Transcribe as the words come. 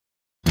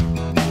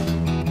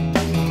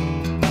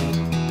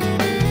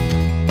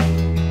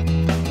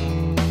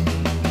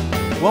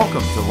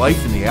Welcome to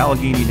life in the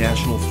Allegheny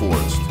National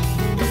Forest,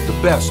 the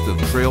best of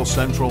Trail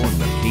Central in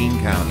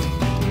McKean County.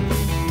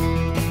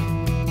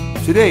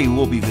 Today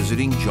we'll be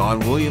visiting John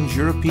Williams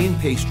European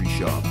Pastry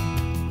Shop,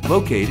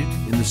 located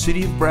in the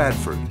city of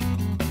Bradford.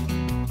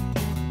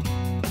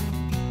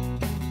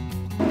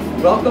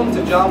 Welcome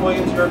to John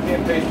Williams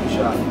European Pastry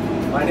Shop.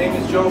 My name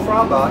is Joe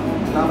Frombach,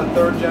 and I'm a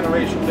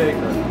third-generation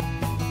baker.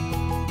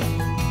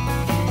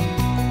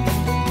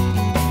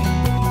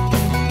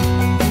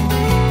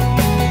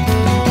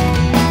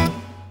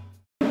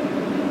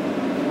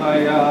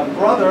 My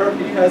brother,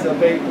 he has a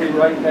bakery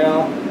right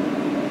now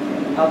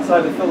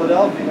outside of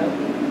Philadelphia,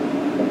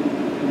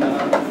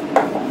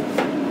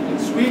 in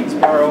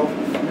Swedesboro,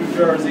 New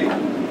Jersey.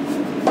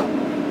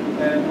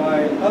 And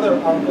my other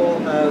uncle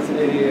has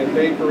a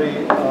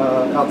bakery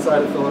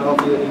outside of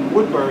Philadelphia in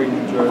Woodbury,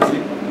 New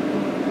Jersey.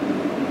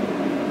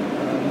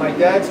 My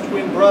dad's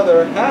twin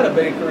brother had a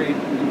bakery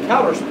in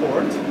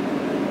Coudersport,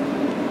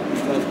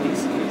 but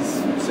he's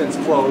since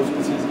closed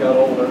because he's got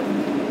older.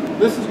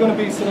 This is going to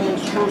be cinnamon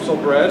streusel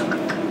bread,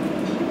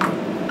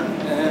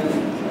 and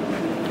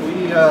we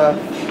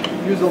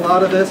use a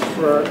lot of this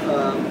for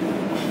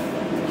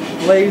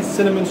glazed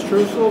cinnamon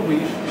streusel.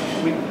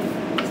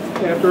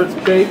 After it's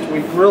baked,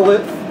 we grill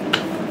it,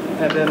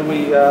 and then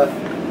we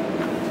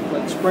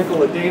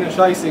sprinkle a Danish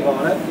icing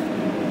on it.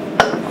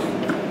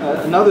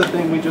 Another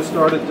thing we just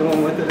started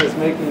doing with it is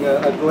making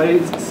a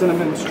glazed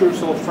cinnamon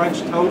streusel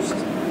French toast,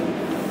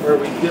 where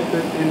we dip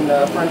it in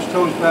French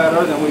toast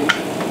batter, then we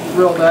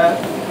grill that.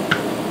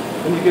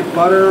 Then you get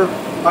butter,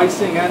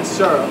 icing, and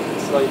syrup.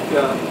 It's like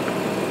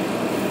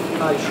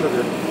high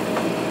sugar.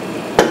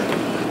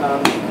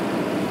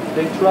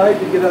 They tried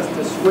to get us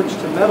to switch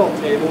to metal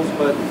tables,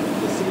 but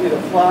you see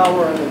the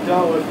flour and the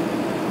dough.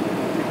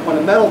 On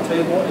a metal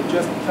table, it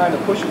just kind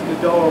of pushes the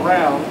dough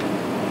around.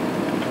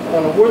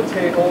 On a wood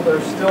table,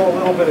 there's still a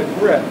little bit of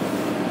grip.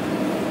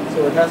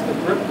 So it has to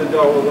grip the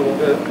dough a little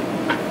bit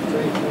so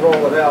you can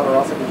roll it out, or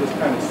else it will just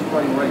kind of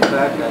spring right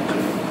back at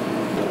you.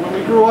 When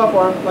we grew up,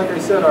 like I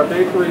said, our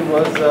bakery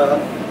was,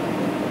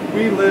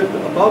 we lived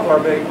above our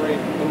bakery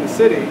in the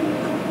city.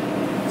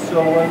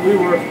 So when we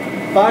were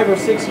 5 or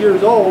 6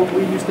 years old,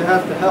 we used to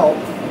have to help.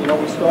 You know,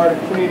 we started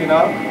cleaning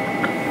up,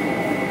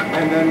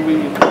 and then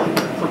we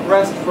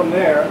progressed from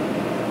there.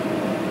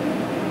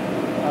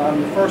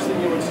 The first thing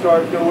you would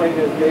start doing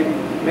is maybe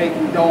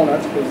making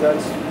donuts, because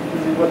that's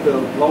usually what the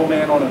low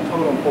man on a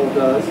totem pole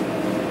does.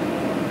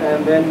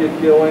 And then you'd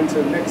go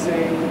into mixing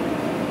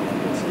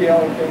and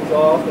scaling things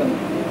off, and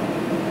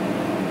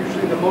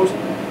usually the most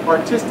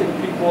artistic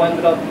people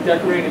ended up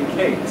decorating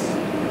cakes.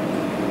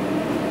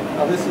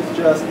 Now this is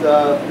just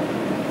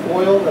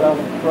oil that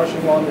I'm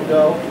brushing on the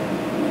dough.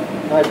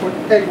 And I put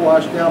egg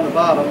wash down the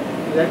bottom.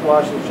 The egg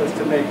wash is just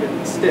to make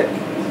it stick,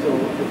 so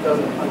it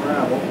doesn't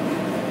unravel.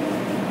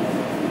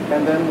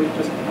 And then we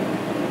just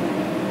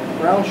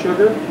brown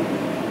sugar.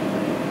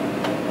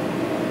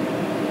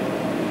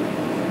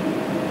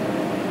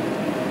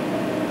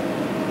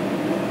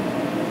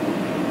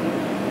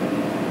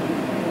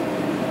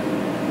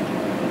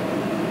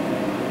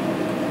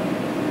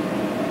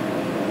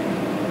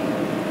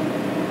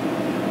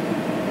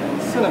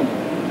 And cinnamon.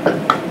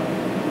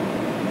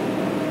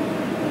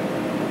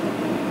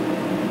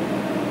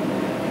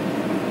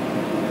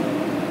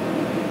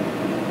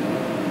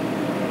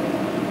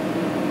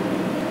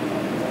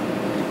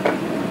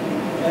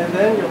 And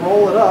then you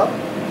roll it up.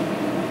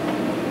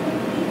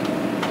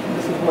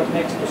 This is what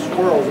makes the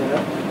swirls in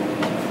it.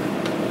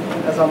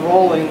 As I'm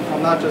rolling,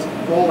 I'm not just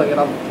rolling it,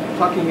 I'm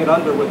tucking it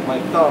under with my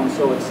thumb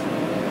so it's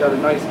got a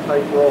nice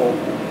tight roll.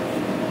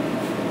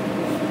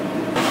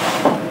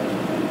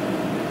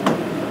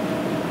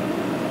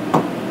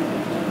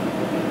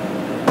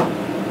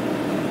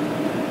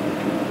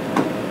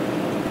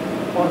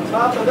 On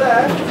top of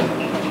that,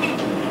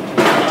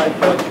 I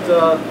put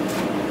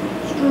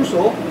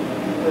streusel,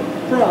 with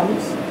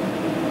crumbs,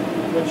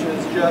 which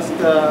is just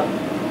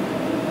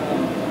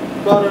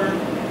butter,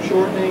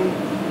 shortening,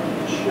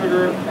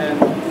 sugar, and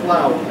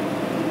flour.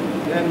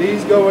 Then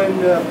these go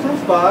in the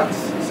proof box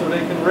so they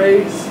can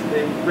raise.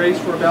 They raise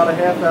for about a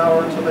half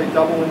hour until they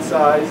double in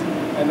size,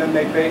 and then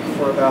they bake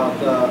for about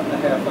a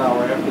half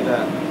hour after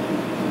that.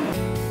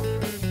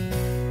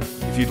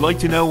 If you'd like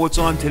to know what's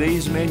on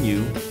today's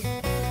menu,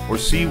 or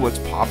see what's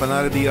popping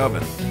out of the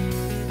oven,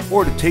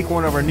 or to take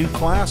one of our new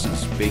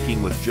classes,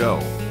 Baking with Joe,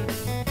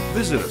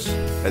 visit us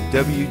at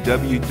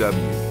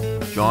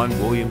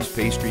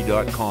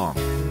www.johnwilliamspastry.com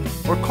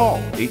or call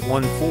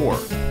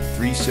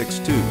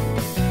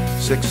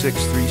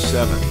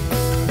 814-362-6637.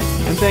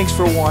 And thanks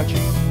for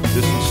watching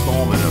this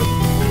installment of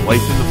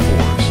Life in the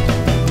Forest.